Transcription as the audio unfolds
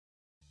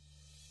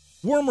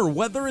Warmer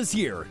weather is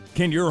here.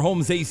 Can your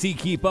home's AC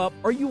keep up?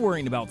 Are you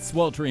worrying about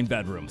sweltering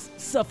bedrooms,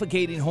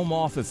 suffocating home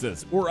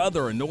offices, or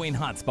other annoying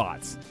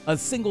hotspots? A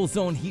single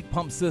zone heat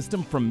pump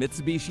system from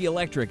Mitsubishi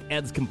Electric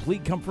adds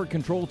complete comfort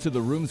control to the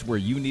rooms where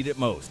you need it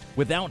most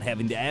without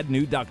having to add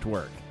new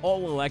ductwork.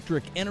 All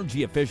electric,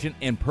 energy efficient,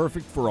 and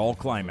perfect for all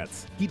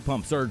climates. Heat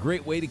pumps are a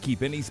great way to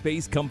keep any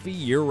space comfy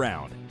year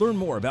round. Learn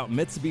more about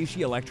Mitsubishi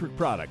Electric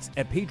products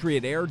at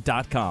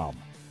patriotair.com.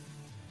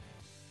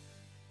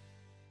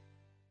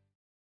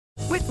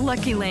 With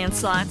Lucky Land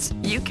Slots,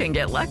 you can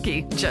get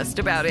lucky just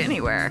about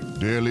anywhere.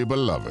 Dearly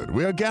beloved,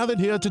 we are gathered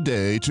here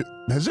today to...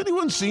 Has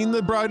anyone seen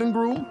the bride and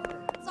groom?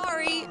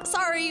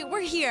 Sorry,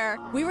 we're here.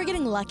 We were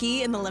getting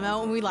lucky in the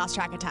limo and we lost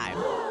track of time.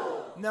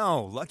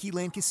 No, Lucky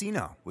Land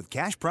Casino, with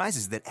cash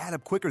prizes that add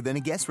up quicker than a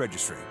guest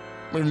registry.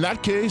 In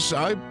that case,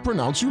 I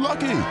pronounce you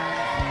lucky.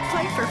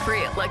 Play for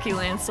free at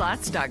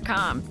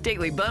LuckyLandSlots.com.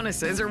 Daily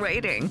bonuses are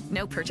waiting.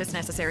 No purchase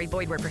necessary.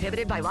 Void where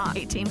prohibited by law.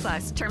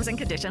 18+. Terms and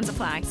conditions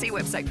apply. See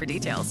website for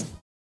details.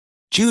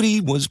 Judy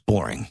was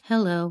boring.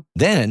 Hello.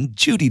 Then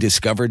Judy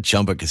discovered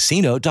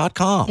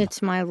ChumbaCasino.com.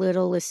 It's my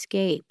little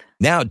escape.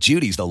 Now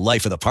Judy's the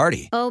life of the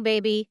party. Oh,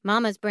 baby,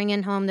 mama's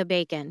bringing home the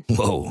bacon.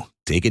 Whoa,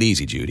 take it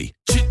easy, Judy.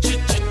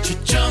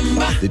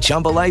 The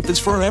Chumba life is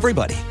for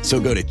everybody. So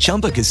go to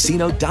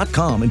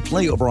ChumbaCasino.com and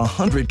play over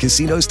 100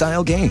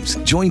 casino-style games.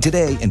 Join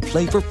today and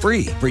play for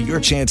free for your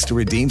chance to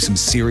redeem some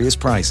serious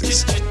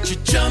prizes.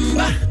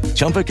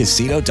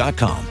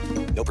 ChumbaCasino.com.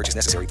 No purchase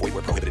necessary. Void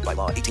where prohibited by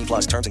law.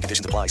 18+. Terms and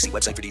conditions apply. See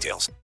website for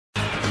details.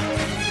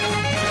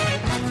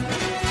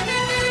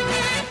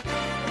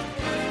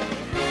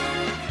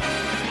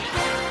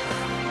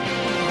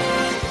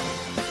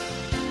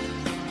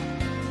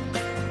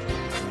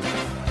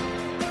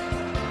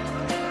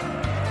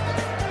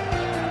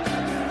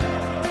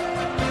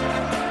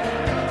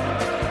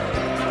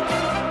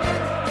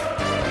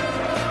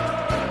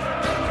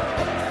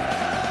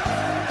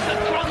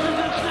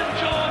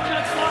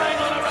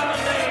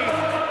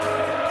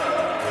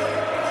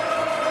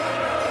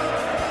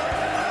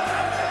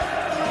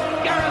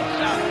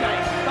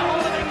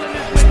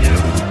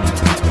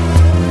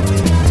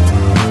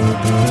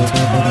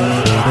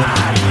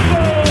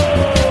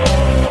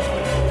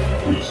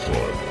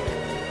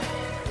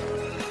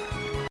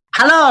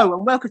 Hello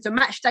and welcome to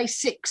match day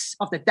 6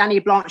 of the Danny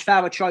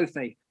Blanchflower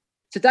Trophy.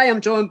 Today I'm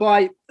joined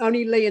by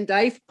only Lee and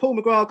Dave. Paul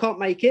McGrath can't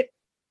make it,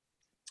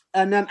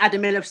 and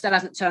Adam Miller still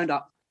hasn't turned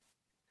up.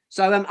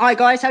 So, hi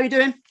guys, how are you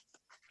doing?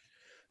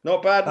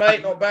 Not bad,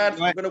 mate. Not bad.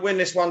 I'm going to win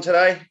this one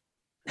today.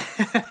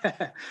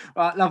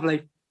 Right,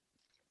 lovely.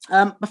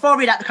 Before I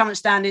read out the current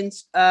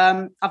standings,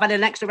 I've had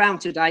an extra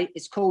round today.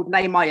 It's called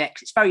Name My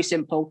Ex. It's very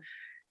simple.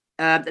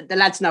 The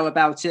lads know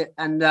about it,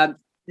 and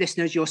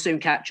listeners, you'll soon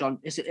catch on.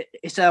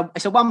 It's a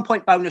 1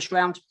 point bonus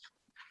round,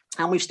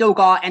 and we've still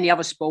got Any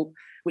Other Sport,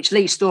 which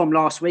Lee stormed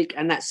last week,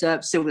 and that's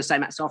still the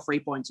same. That's our 3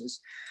 pointers.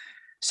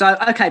 So,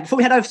 okay, before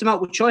we head over to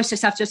multiple choice,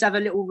 let's just have a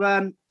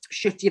little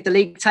shifty of the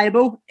league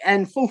table.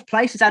 And fourth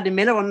place is Adam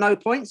Miller on no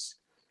points.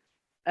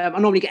 I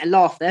normally get a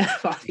laugh there,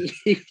 but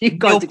you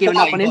guys are giving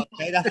up on him.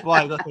 That's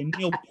why I got a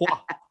nil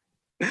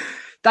point.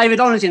 David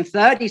Honour's in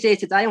third. He's here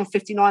today on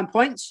 59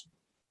 points.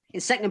 In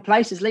second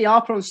place is Lee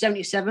Harper on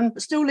 77,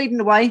 but still leading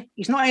the way.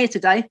 He's not here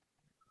today,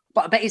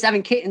 but I bet he's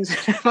having kittens at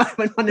the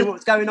moment, wondering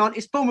what's going on.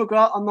 It's Paul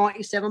McGrath on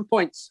 97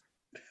 points.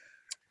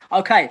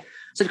 Okay,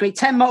 so there's going to be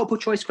 10 multiple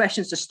choice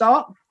questions to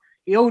start.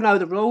 You all know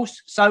the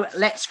rules, so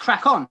let's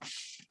crack on.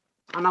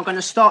 And I'm going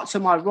to start to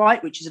my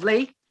right, which is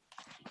Lee.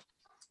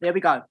 There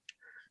we go.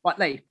 Right,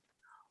 Lee.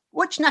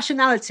 Which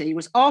nationality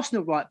was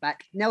Arsenal right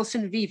back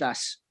Nelson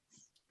Vivas?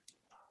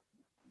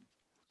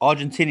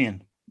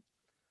 Argentinian.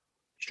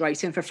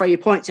 Straight in for 3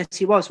 points. Yes,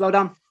 he was. Well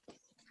done.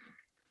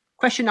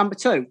 Question number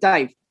 2,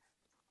 Dave.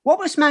 What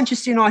was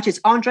Manchester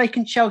United's Andrei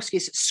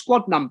Kanchelski's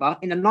squad number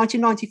in the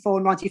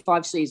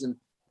 1994-95 season?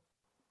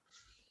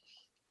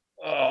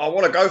 I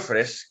want to go for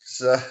this.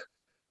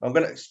 I'm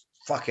going to...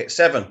 Fuck it.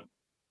 7.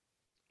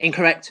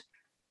 Incorrect.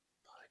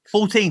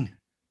 14.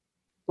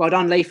 Well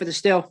done, Lee, for the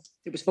steal.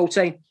 It was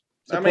 14.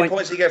 How many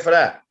points do you get for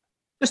that?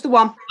 Just the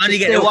one. I only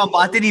get the one, but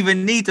I didn't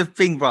even need the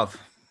thing, bruv.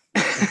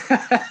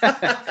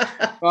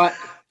 Right.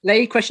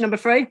 Lee, question number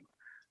 3.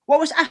 What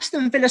was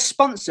Aston Villa's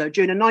sponsor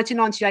during the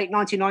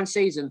 1998-99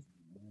 season?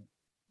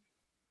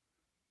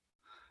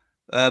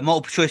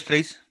 Multiple choice,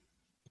 please.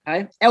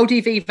 Okay.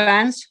 LDV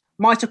Vans,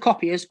 Mitre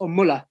Copiers, or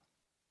Muller?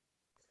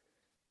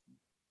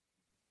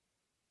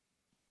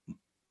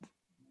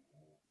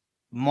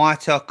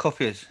 Mitre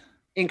Copiers.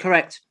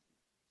 Incorrect.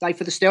 Dave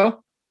for the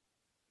steal.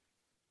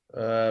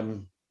 What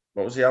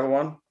was the other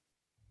one?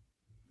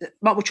 The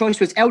multiple choice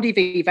was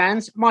LDV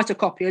Vans, Mitre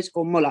Copiers,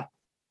 or Muller?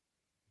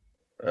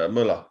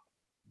 Muller.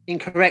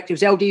 Incorrect. It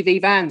was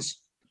LDV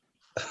Vans.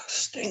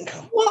 Stinker.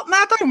 What, man?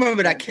 I don't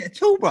remember that kit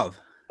at all, bruv.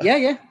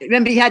 Yeah.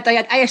 Remember, they had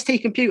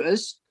AST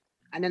computers,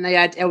 and then they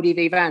had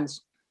LDV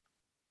Vans.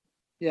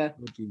 Yeah.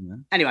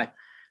 Anyway,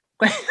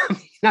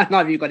 neither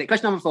of you got it.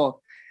 Question number 4,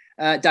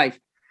 Dave.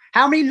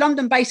 How many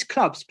London-based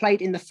clubs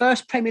played in the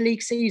first Premier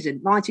League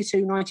season,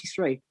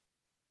 92-93?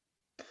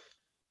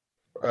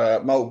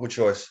 Multiple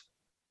choice.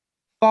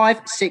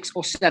 5, 6,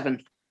 or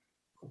 7?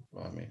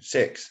 I mean,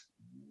 6.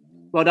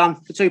 Well done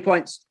for 2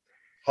 points.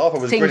 Harper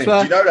was Teams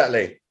brilliant. Did you know that,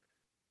 Lee?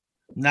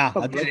 Nah,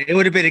 I didn't. It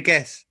would have been a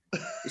guess.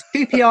 It's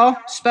QPR,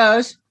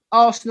 Spurs,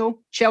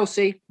 Arsenal,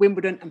 Chelsea,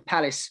 Wimbledon, and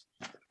Palace.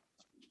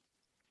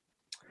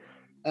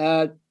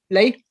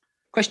 Lee,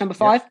 question number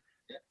 5.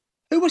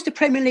 Who was the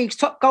Premier League's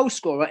top goal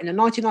scorer in the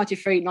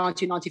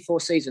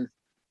 1993-1994 season?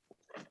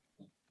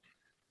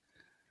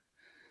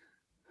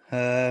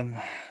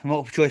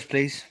 Multiple choice,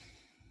 please.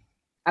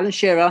 Alan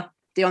Shearer,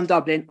 Dion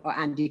Dublin, or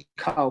Andy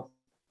Cole?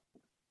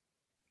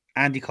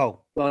 Andy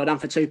Cole. Well done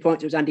for 2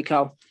 points. It was Andy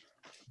Cole.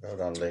 Well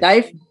done, Lee.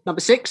 Dave,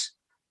 number 6.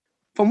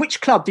 From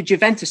which club did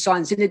Juventus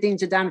sign Zinedine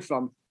Zidane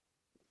from?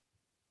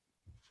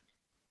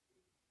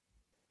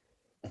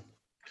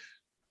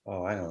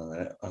 Oh, hang on a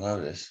minute. I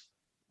know this.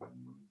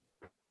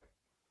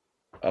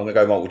 I'm going to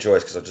go multiple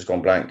choice because I've just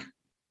gone blank.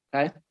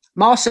 Okay.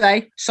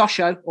 Marseille,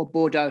 Sochaux, or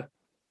Bordeaux?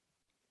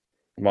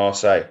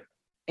 Marseille.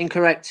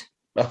 Incorrect.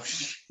 Oh,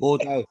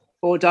 Bordeaux.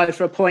 Bordeaux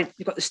for a point.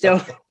 You got the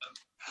still.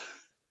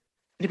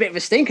 A bit of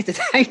a stinker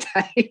today,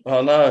 Dave.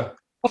 Oh, no.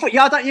 I thought,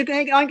 you're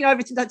going to go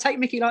over to take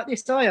Mickey like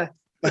this, are you?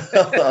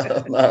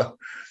 No.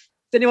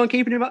 Is anyone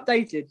keeping him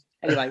updated?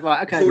 Anyway,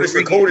 right, okay. All this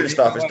recording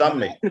stuff has done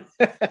me.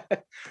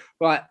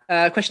 Right,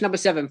 question number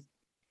 7.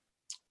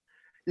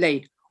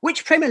 Lee,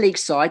 which Premier League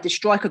side did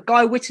striker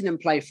Guy Whittingham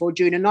play for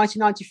during the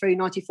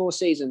 1993-94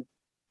 season?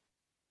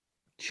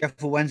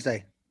 Sheffield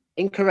Wednesday.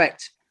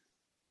 Incorrect.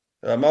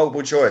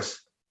 Multiple choice.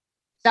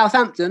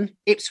 Southampton,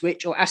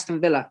 Ipswich, or Aston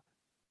Villa?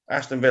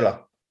 Aston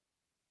Villa.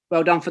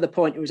 Well done for the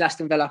point. It was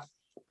Aston Villa.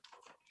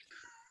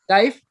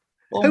 Dave,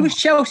 who was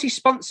Chelsea's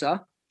sponsor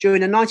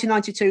during the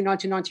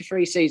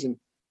 1992-1993 season?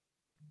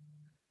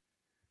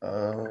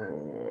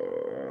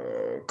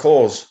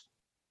 Cause.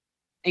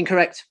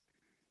 Incorrect.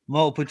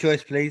 Multiple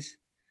choice, please.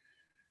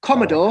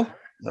 Commodore,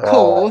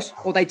 Cause,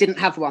 or they didn't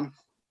have one?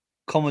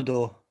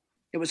 Commodore.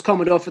 It was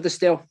Commodore for the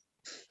still.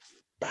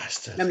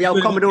 Bastard. Remember the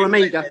old Commodore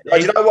Amiga? Oh,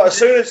 you know what? As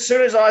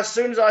soon as I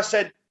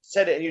said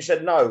it and you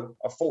said no,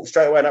 I thought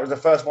straight away that was the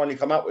first one you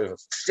come up with.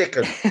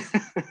 Sickened.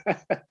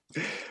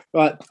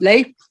 Right,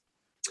 Lee.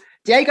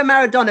 Diego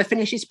Maradona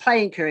finished his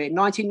playing career in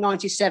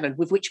 1997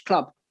 with which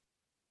club?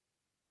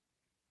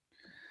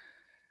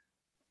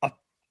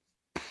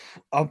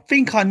 I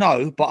think I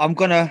know, but I'm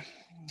gonna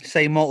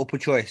say multiple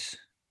choice.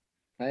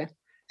 Okay.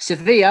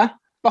 Sevilla,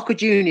 Boca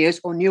Juniors,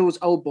 or Newell's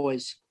Old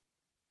Boys?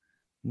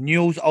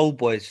 Newell's Old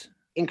Boys.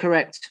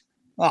 Incorrect.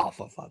 Oh,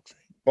 for fuck's sake.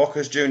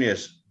 Boca's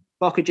Juniors.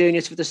 Boca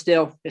Juniors for the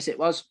steal. Yes, it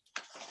was.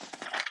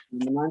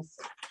 Number 9.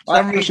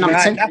 Some reason I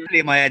had Napoli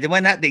in my head, and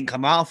when that didn't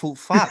come out, I thought,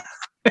 fuck.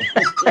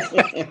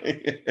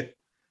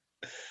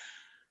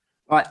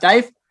 Right,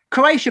 Dave.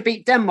 Croatia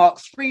beat Denmark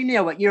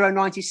 3-0 at Euro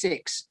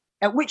 96.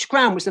 At which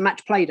ground was the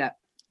match played at?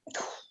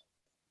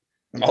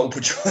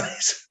 Multiple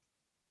choice.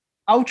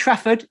 Old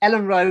Trafford,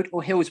 Ellen Road,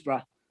 or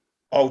Hillsborough?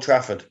 Old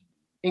Trafford.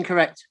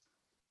 Incorrect.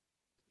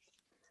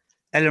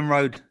 Ellen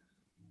Road.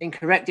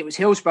 Incorrect. It was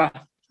Hillsborough.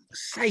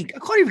 Sake, I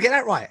can't even get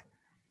that right.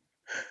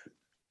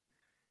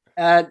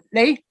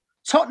 Lee,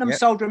 Tottenham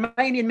sold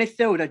Romanian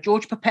midfielder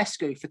George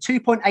Popescu for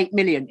 2.8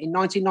 million in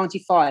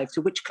 1995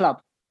 to which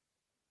club?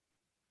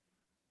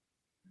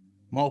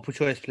 Multiple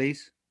choice,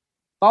 please.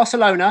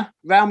 Barcelona,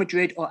 Real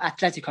Madrid, or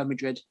Atletico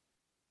Madrid?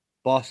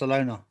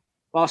 Barcelona.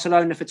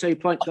 Barcelona for 2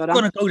 points. I'm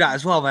going to go that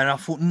as well, man. I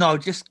thought, no,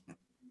 just...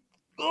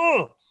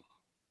 Oh.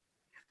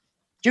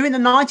 During the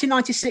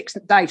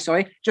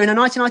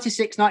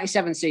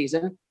 1996-97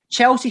 season,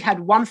 Chelsea had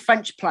one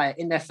French player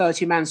in their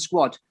 30-man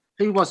squad.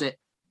 Who was it?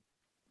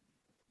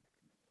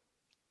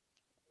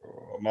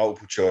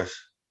 Multiple choice.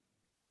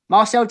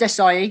 Marcel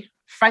Desailly,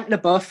 Frank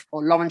Leboeuf,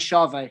 or Laurent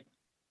Charvet?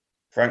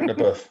 Frank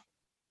Leboeuf.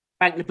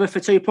 Frank Leboeuf for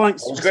 2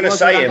 points. I was going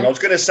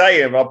to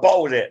say him. I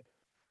bottled it.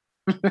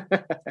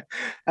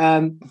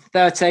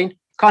 13.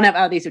 Can't have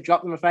how these have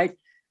dropped, I'm afraid.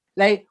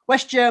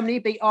 West Germany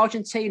beat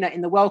Argentina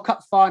in the World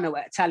Cup final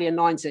at Italia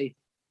 90.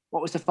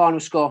 What was the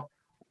final score?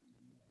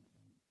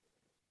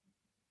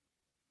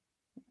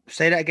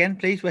 Say that again,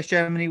 please. West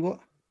Germany,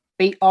 what?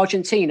 Beat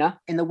Argentina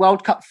in the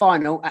World Cup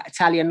final at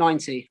Italia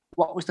 90.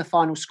 What was the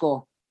final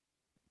score?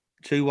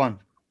 2-1.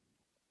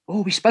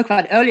 Oh, we spoke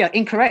about it earlier.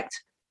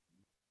 Incorrect.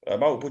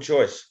 Multiple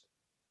choice.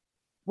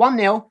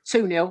 1-0,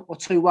 2-0, or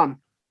 2-1?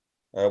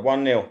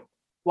 1-0.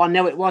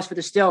 1-0 it was for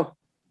the still.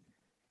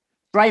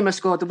 Bremer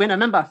scored the winner,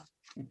 remember?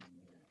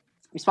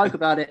 We spoke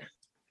about it.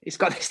 He's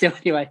got this still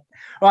anyway.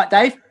 All right,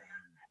 Dave.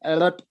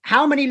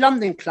 How many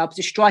London clubs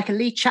did striker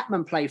Lee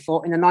Chapman play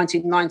for in the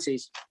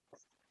 1990s?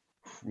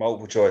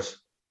 Multiple choice.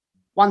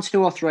 1,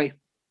 2, or 3?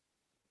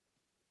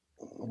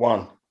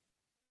 1.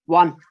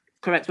 1.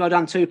 Correct. Well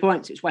done. 2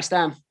 points. It's West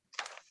Ham.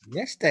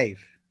 Yes,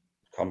 Dave.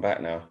 Come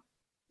back now.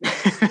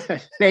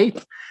 Lee,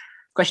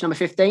 question number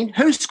 15.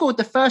 Who scored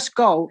the first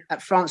goal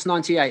at France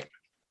 98?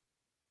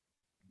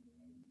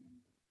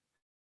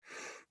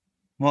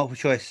 Multiple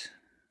choice.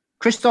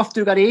 Christophe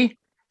Dugarry,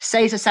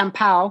 Cesar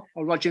Sampaio,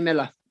 or Roger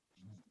Miller?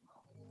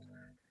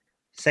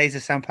 Cesar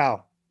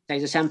Sampaio.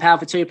 Cesar Sampaio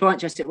for 2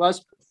 points. Yes, it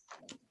was.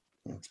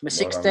 Number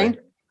 16.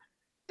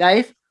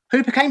 Dave,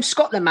 who became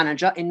Scotland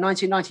manager in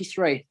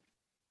 1993?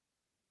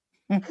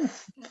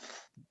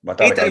 My He dad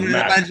don't goes even know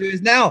what mad. manager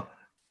is now.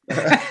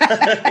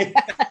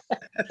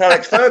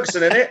 Alex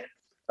Ferguson, in it.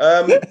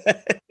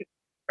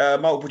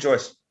 Multiple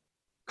choice.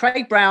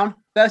 Craig Brown,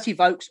 Bertie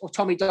Vokes, or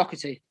Tommy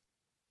Docherty?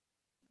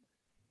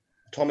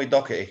 Tommy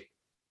Docherty.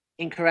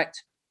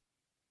 Incorrect.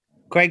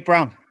 Craig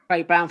Brown.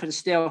 Craig Brown for the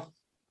steal.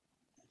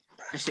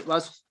 Yes, it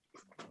was.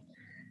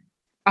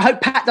 I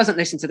hope Pat doesn't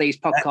listen to these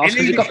podcasts. Because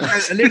you've got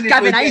Gavin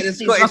Ace.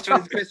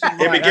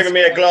 He'll be giving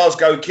me a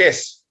Glasgow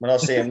kiss when I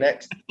see him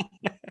next.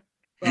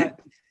 Right.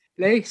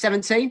 Lee,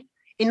 17.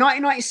 In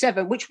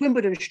 1997, which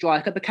Wimbledon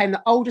striker became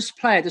the oldest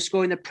player to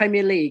score in the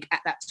Premier League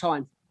at that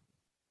time?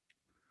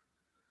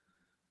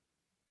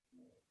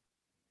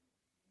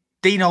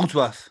 Dean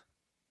Oldsworth.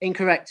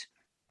 Incorrect.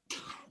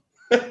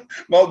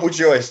 Multiple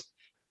choice.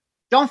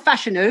 John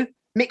Fashanu,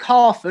 Mick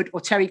Harford,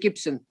 or Terry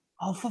Gibson?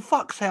 Oh, for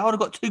fuck's sake, I would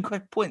have got 2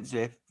 points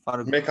here.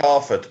 Mick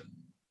Harford.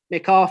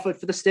 Mick Harford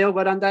for the steal.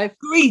 Well done, Dave.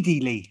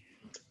 Greedily.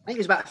 I think it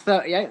was about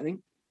 38, I think.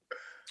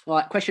 All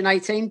right, question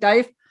 18,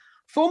 Dave.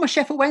 Former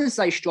Sheffield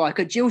Wednesday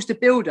striker Gilles de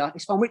Builder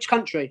is from which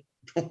country?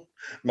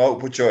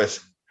 Multiple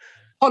choice.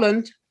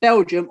 Holland,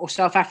 Belgium, or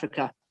South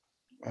Africa?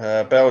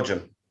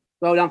 Belgium.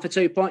 Well done for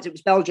 2 points. It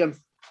was Belgium.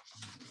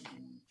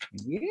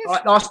 Yes. All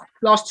right,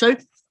 last two.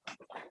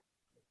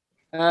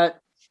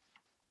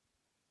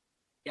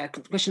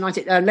 Question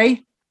 19.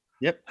 Lee?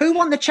 Yep. Who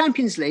won the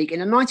Champions League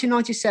in the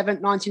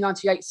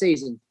 1997-1998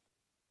 season?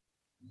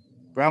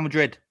 Real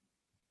Madrid.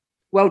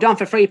 Well done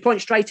for 3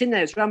 points straight in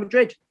there. It's Real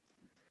Madrid.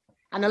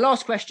 And the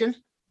last question,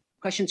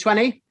 question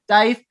 20.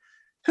 Dave,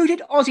 who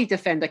did Aussie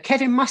defender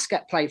Kevin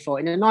Muscat play for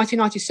in the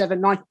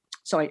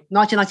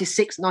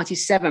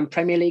 1996-97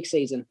 Premier League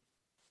season? Do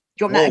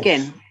you want that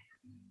again?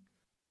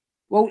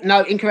 Well,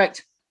 no,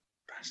 incorrect.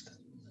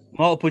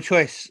 Multiple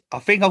choice. I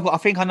think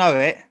I know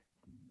it.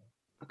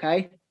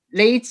 Okay.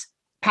 Leeds,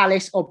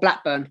 Palace, or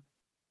Blackburn?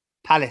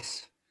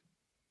 Palace.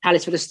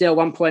 Palace for the steal.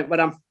 1 point. Well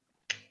done.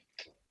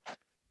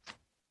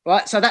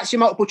 Right, so that's your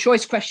multiple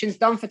choice questions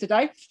done for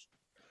today.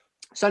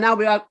 So now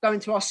we are going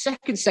to our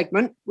second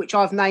segment, which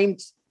I've named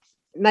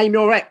Name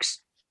Your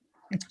Ex.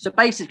 So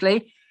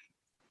basically,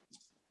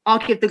 I'll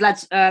give the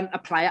lads a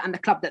player and the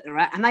club that they're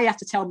at, and they have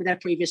to tell me their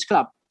previous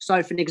club.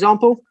 So for an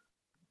example,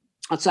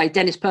 I'd say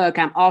Dennis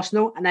Bergkamp,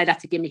 Arsenal, and they'd have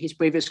to give me his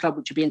previous club,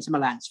 which would be Inter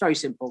Milan. It's very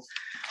simple.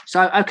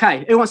 So,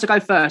 okay, who wants to go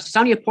first? It's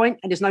only a point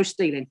and there's no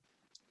stealing.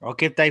 I'll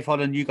give Dave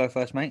Holland. You go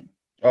first, mate.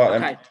 All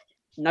right, okay.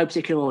 No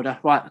particular order.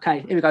 Right,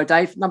 okay, here we go,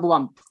 Dave. Number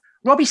 1.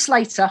 Robbie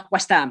Slater,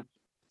 West Ham.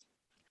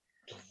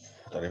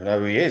 I don't even know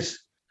who he is.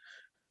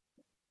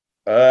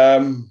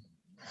 I'll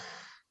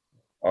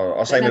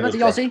say Remember the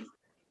Aussie?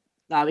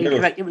 No,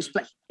 incorrect.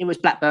 It was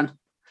Blackburn.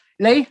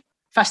 Lee,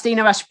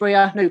 Faustino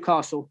Asprilla,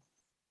 Newcastle.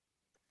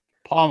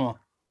 Palmer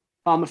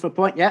for a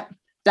point, yeah.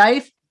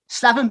 Dave,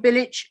 Slaven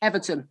Bilic,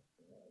 Everton.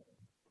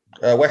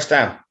 West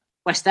Ham.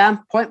 West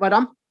Ham, point, well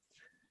done.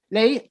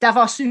 Lee,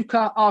 Davor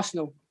Suker,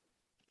 Arsenal.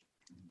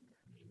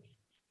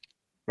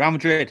 Real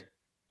Madrid.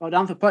 Well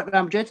done for point,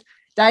 Real Madrid.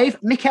 Dave,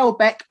 Mikel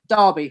Beck,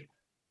 Derby.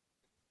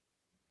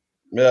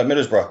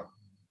 Middlesbrough.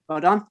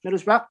 Well done,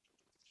 Middlesbrough.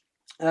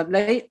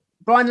 Lee,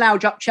 Brian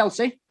Laudrup,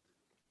 Chelsea.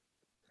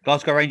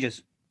 Glasgow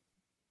Rangers.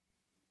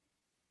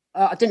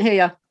 I didn't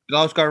hear you.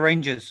 Glasgow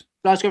Rangers.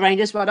 Glasgow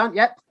Rangers, well done,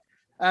 yep.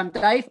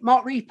 Dave,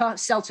 Mark Reaper,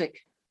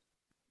 Celtic.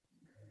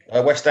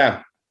 West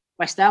Ham.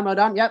 West Ham, well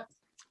done, yep.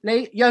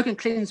 Lee, Jurgen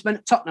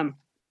Klinsmann, Tottenham.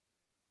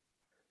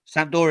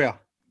 Sampdoria.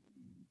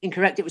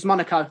 Incorrect, it was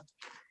Monaco.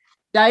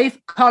 Dave,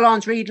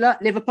 Karl-Heinz Riedler,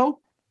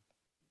 Liverpool.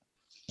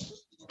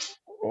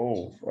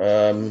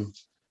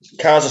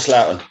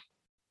 Kaiserslautern.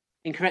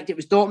 Incorrect, it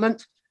was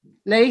Dortmund.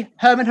 Lee,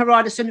 Herman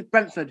Hreiderson,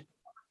 Brentford.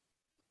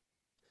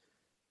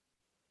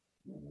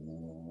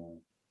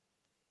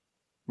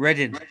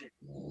 Reading.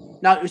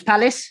 No, it was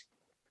Palace.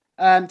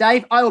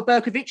 Dave, Eyal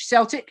Berkovic,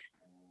 Celtic.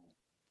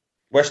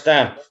 West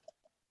Ham.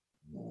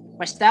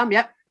 West Ham,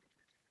 yep.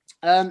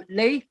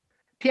 Lee,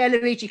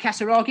 Pierluigi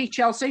Casaraghi,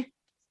 Chelsea.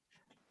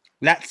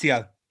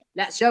 Lazio.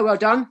 Lazio, well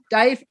done.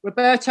 Dave,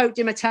 Roberto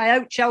Di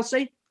Matteo,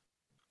 Chelsea.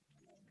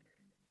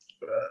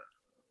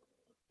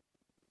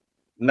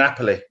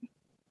 Napoli.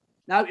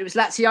 No, it was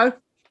Lazio.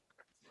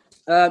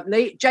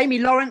 Lee, Jamie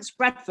Lawrence,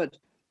 Bradford.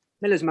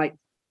 Miller's mate.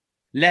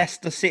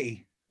 Leicester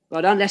City.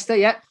 Well done, Leicester,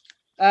 yep.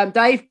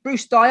 Dave,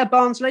 Bruce Dyer,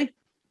 Barnsley.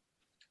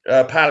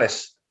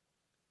 Palace.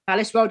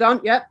 Palace, well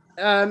done, yep.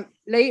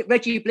 Lee,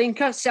 Reggie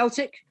Blinker,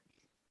 Celtic.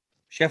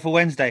 Sheffield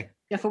Wednesday.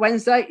 Sheffield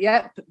Wednesday,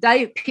 yep.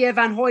 Dave, Pierre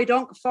Van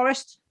Hooijdonk,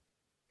 Forest.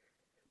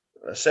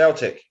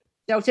 Celtic.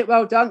 Celtic,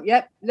 well done,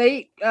 yep.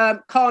 Lee,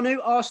 Carnu,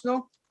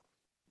 Arsenal.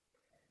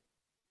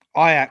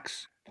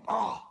 Ajax.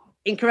 Oh,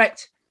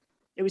 incorrect.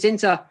 It was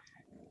Inter.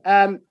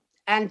 And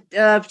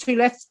 2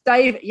 left.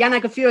 Dave,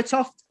 Jan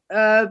Fjørtoft,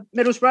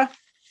 Middlesbrough.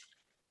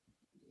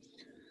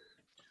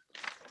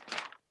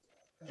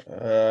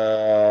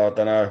 I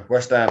don't know.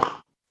 West Ham.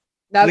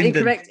 No, Swindon.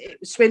 incorrect. It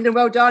was Swindon,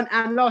 well done.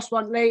 And last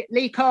one,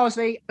 Lee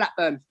Carsley,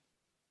 Blackburn.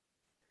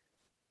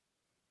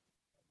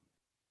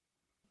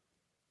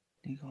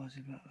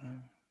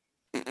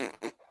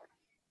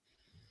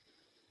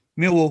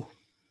 Millwall.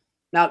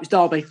 No, it's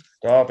Derby.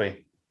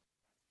 Derby.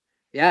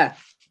 Yeah.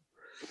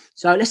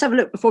 So let's have a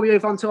look before we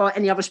move on to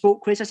any other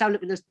sport quiz. Let's have a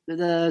look at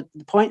the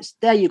points.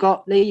 There you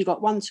got, Lee. You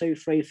got 1, 2,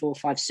 3, 4,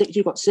 5, 6.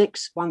 You got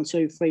 6. 1,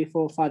 2, 3,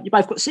 4, 5. You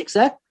both got 6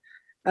 there.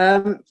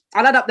 I'll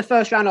add up the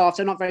first round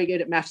after. I'm not very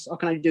good at maths. I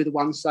can only do the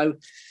one. So,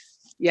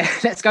 yeah,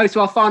 let's go to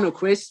our final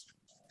quiz.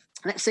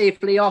 Let's see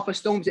if Lee Harper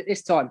storms it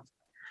this time.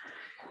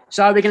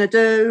 So we're going to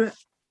do...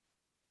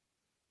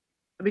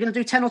 Are we going to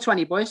do 10 or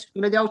 20, boys?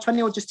 We're going to do the old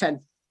 20 or just 10?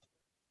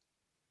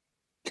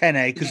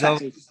 10, because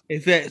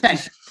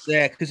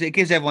because it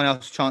gives everyone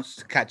else a chance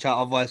to catch up.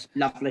 Otherwise,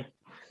 lovely,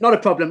 not a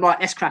problem. Right,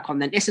 let's crack on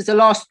then. This is the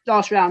last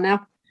round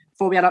now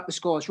before we add up the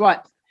scores. Right,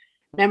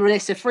 remember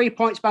this is a 3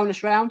 points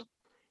bonus round.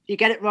 If you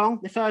get it wrong,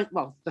 the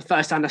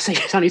first time I see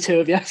it's only 2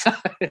 of you. So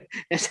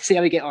let's see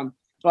how we get on.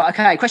 Right,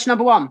 okay. Question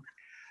number 1: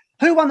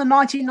 Who won the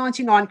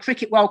 1999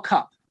 Cricket World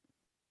Cup?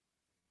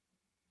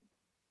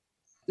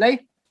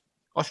 Lee?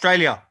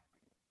 Australia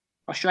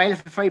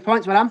for 3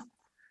 points. Well done.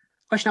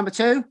 Question number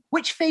 2.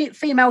 Which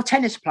female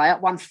tennis player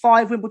won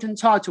 5 Wimbledon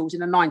titles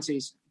in the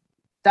 90s?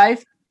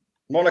 Dave?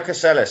 Monica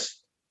Seles.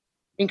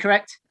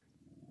 Incorrect.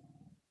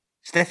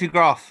 Steffi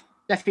Graf.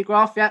 Steffi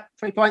Graf, yeah,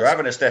 3 points. You're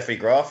having a Steffi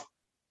Graf.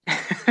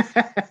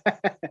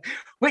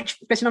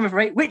 Question number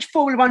 3. Which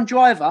Formula 1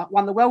 driver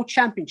won the World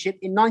Championship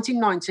in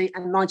 1990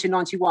 and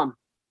 1991?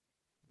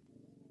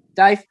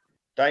 Dave?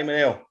 Damon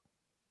Hill.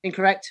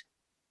 Incorrect.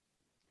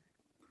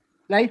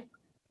 Lee?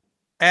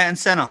 Ayrton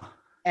Senna.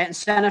 Ayrton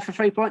Senna for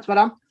 3 points. Well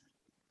done.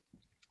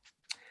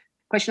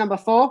 Question number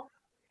 4.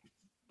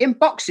 In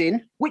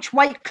boxing, which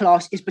weight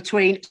class is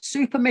between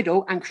super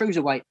middle and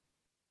cruiserweight?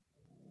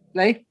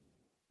 Lee?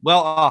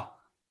 Welter.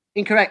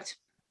 Incorrect.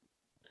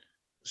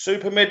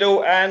 Super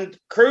middle and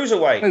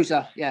cruiserweight.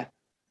 Cruiser, yeah.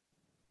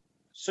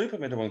 Super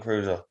middle and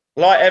cruiser.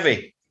 Light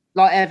heavy.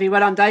 Light heavy.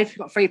 Well done, Dave. You've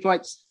got 3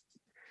 points.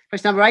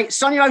 Question number 8.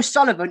 Sonia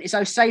O'Sullivan is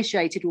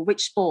associated with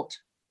which sport?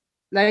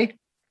 Lee?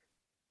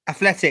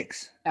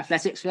 Athletics.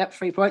 Athletics, yep,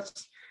 3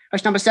 points.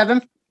 Question number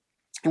 7.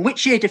 In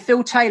which year did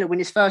Phil Taylor win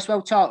his first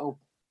world title?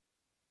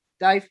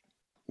 Dave?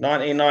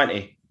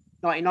 1990.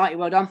 1990,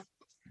 well done.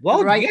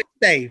 Well done,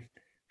 Dave.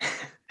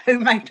 Who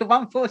made the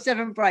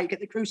 147 break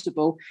at the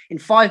Crucible in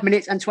 5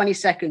 minutes and 20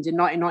 seconds in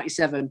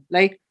 1997?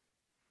 Lee?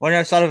 Sonia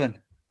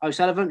O'Sullivan.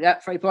 O'Sullivan, yeah,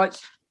 3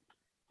 points.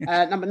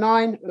 Number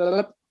 9.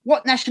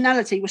 What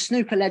nationality was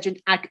snooker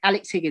legend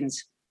Alex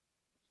Higgins?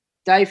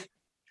 Dave?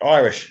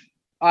 Irish.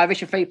 Irish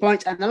for 3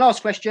 points. And the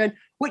last question,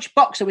 which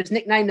boxer was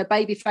nicknamed the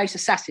babyface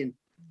assassin?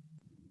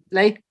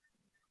 Lee?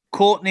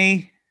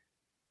 Courtney.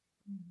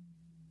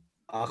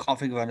 I can't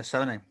think of her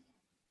surname.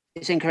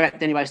 It's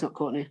incorrect anyway. It's not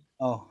Courtney.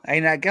 Oh,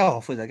 ain't that girl? I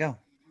thought it was that girl.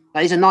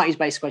 These are 90s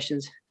based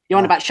questions. You're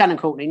on about Shannon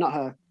Courtney, not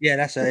her. Yeah,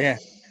 that's her, yeah.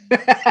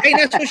 Ain't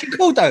that's what she's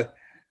called, though?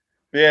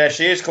 Yeah,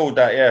 she is called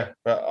that, yeah.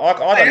 But I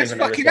don't even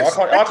know this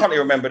one. I can't even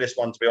remember this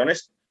one, to be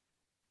honest.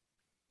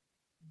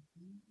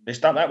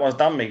 That one's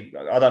done me.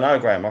 I don't know,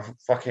 Graham. I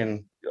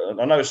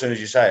know as soon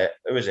as you say it.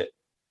 Who is it?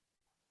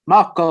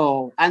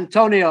 Marco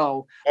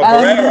Antonio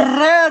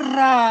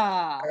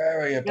Barrera.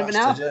 Barrera, you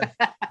bastard,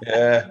 yeah.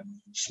 Yeah.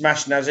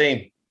 Smash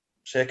Nazim.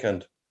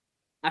 Second.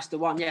 That's the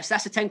one. Yes,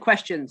 that's the 10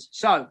 questions.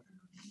 So,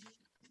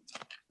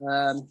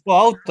 well,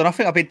 hold on. I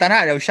think I've been done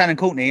out there with Shannon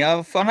Courtney. I know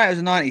it was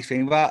a 90s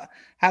thing, but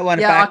that one.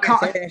 Yeah, I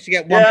can't.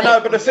 Get one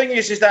but the thing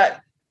is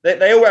that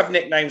they all have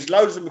nicknames.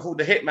 Loads of them are called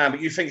the Hitman, but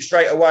you think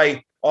straight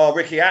away, oh,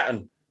 Ricky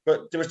Hatton.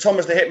 But there was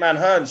Thomas the Hitman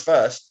Hearns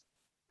first.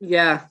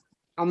 Yeah.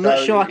 I'm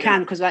not sure I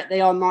can because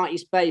they are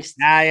 90s based.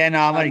 No,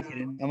 I'm only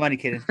kidding.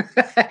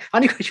 I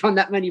only got you on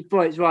that many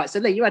points. Right. So,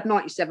 Lee, you had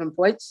 97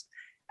 points.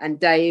 And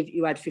Dave,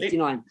 you had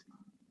 59.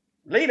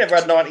 Lee never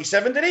had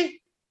 97, did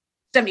he?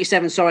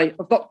 77, sorry.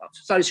 I've got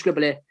so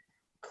scribble here.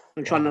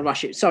 I'm trying to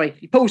rush it. Sorry.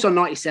 Paul's on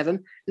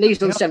 97.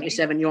 Lee's on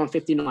 77. You're on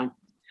 59.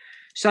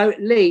 So,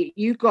 Lee,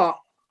 you got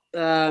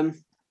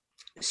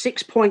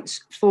 6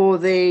 points for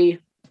the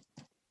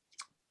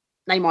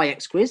Name My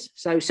Ex quiz.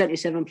 So,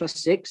 77 plus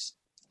 6.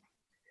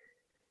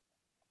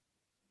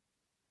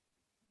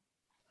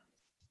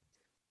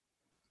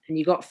 And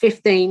you got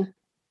 15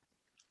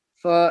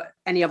 for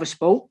any other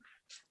sport.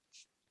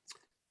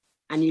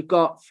 And you've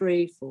got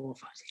 3, 4,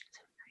 5, 6,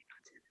 7, 8, 9,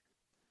 10,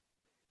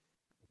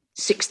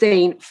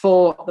 16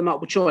 for the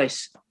multiple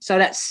choice. So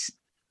that's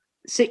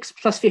 6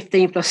 plus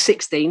 15 plus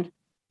 16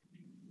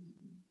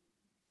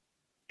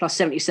 plus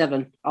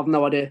 77. I've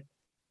no idea.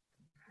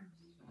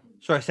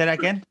 Sorry, say that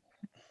again.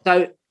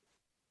 So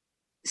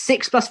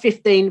 6 plus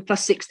 15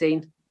 plus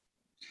 16.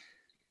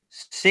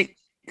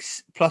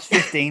 6 plus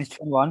 15 is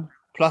 21.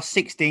 Plus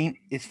 16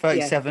 is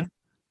 37. Yeah.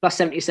 Plus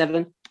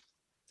 77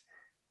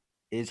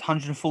 is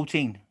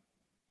 114.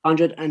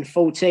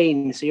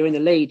 114. So you're in the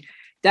lead.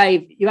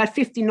 Dave, you had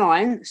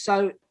 59.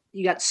 So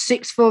you got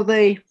 6 for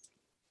the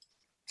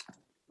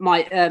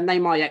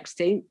Name My Ex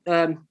team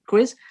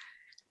quiz.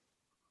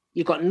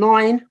 You got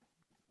 9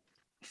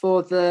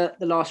 for the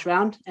last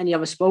round, any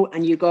other sport,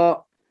 and you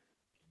got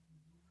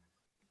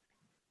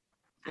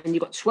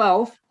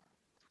 12.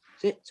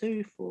 Is it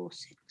 2, 4,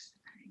 6,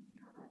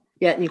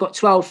 Yeah, and you've got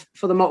 12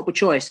 for the multiple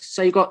choice.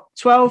 So you've got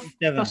 12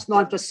 7. plus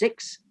 9 plus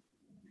 6.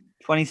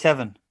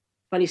 27.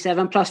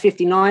 27 plus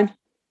 59.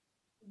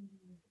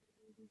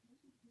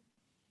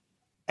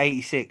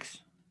 86.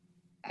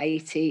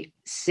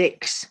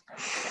 86.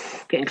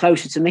 Getting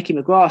closer to Mickey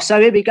McGrath. So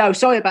here we go.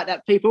 Sorry about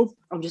that, people.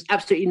 I'm just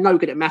absolutely no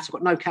good at maths. I've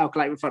got no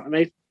calculator in front of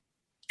me.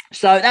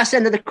 So that's the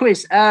end of the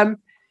quiz. So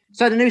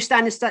the new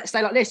standings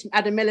stay like this.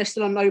 Adam Miller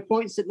still on no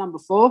points at number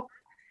 4.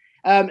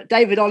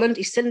 David Holland,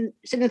 he's still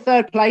in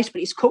third place, but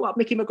he's caught up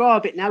Mickey McGrath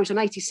a bit now. He's on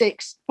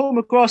 86. Paul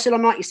McGrath still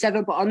on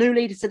 97, but our new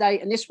leader today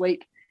and this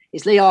week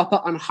is Lee Harper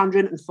on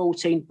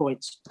 114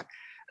 points.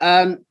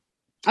 I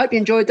hope you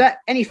enjoyed that.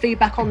 Any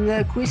feedback on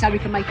the quiz, how we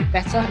can make it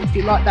better, if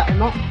you like that or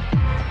not.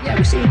 Yeah,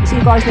 we'll see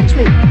you guys next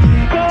week.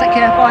 Take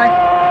care. Bye.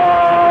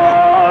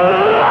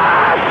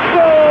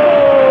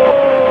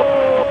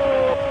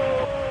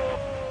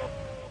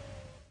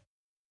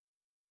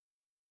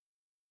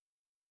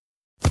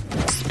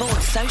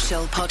 Sports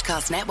Social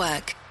Podcast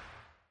Network.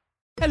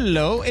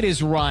 Hello, it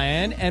is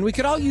Ryan, and we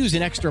could all use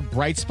an extra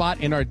bright spot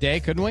in our day,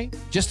 couldn't we?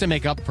 Just to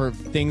make up for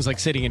things like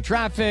sitting in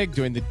traffic,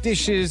 doing the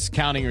dishes,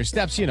 counting your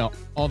steps, you know,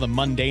 all the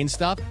mundane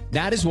stuff.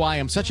 That is why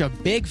I'm such a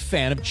big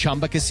fan of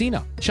Chumba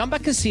Casino. Chumba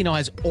Casino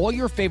has all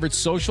your favorite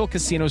social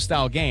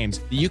casino-style games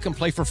that you can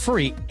play for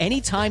free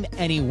anytime,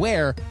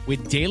 anywhere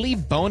with daily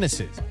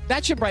bonuses.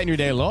 That should brighten your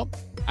day a little.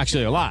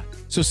 Actually, a lot.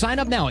 So sign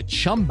up now at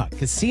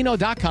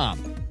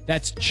ChumbaCasino.com.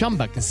 That's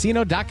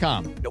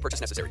ChumbaCasino.com. No purchase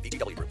necessary.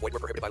 VGW Group. Void where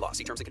prohibited by law.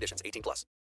 See terms and conditions. 18+.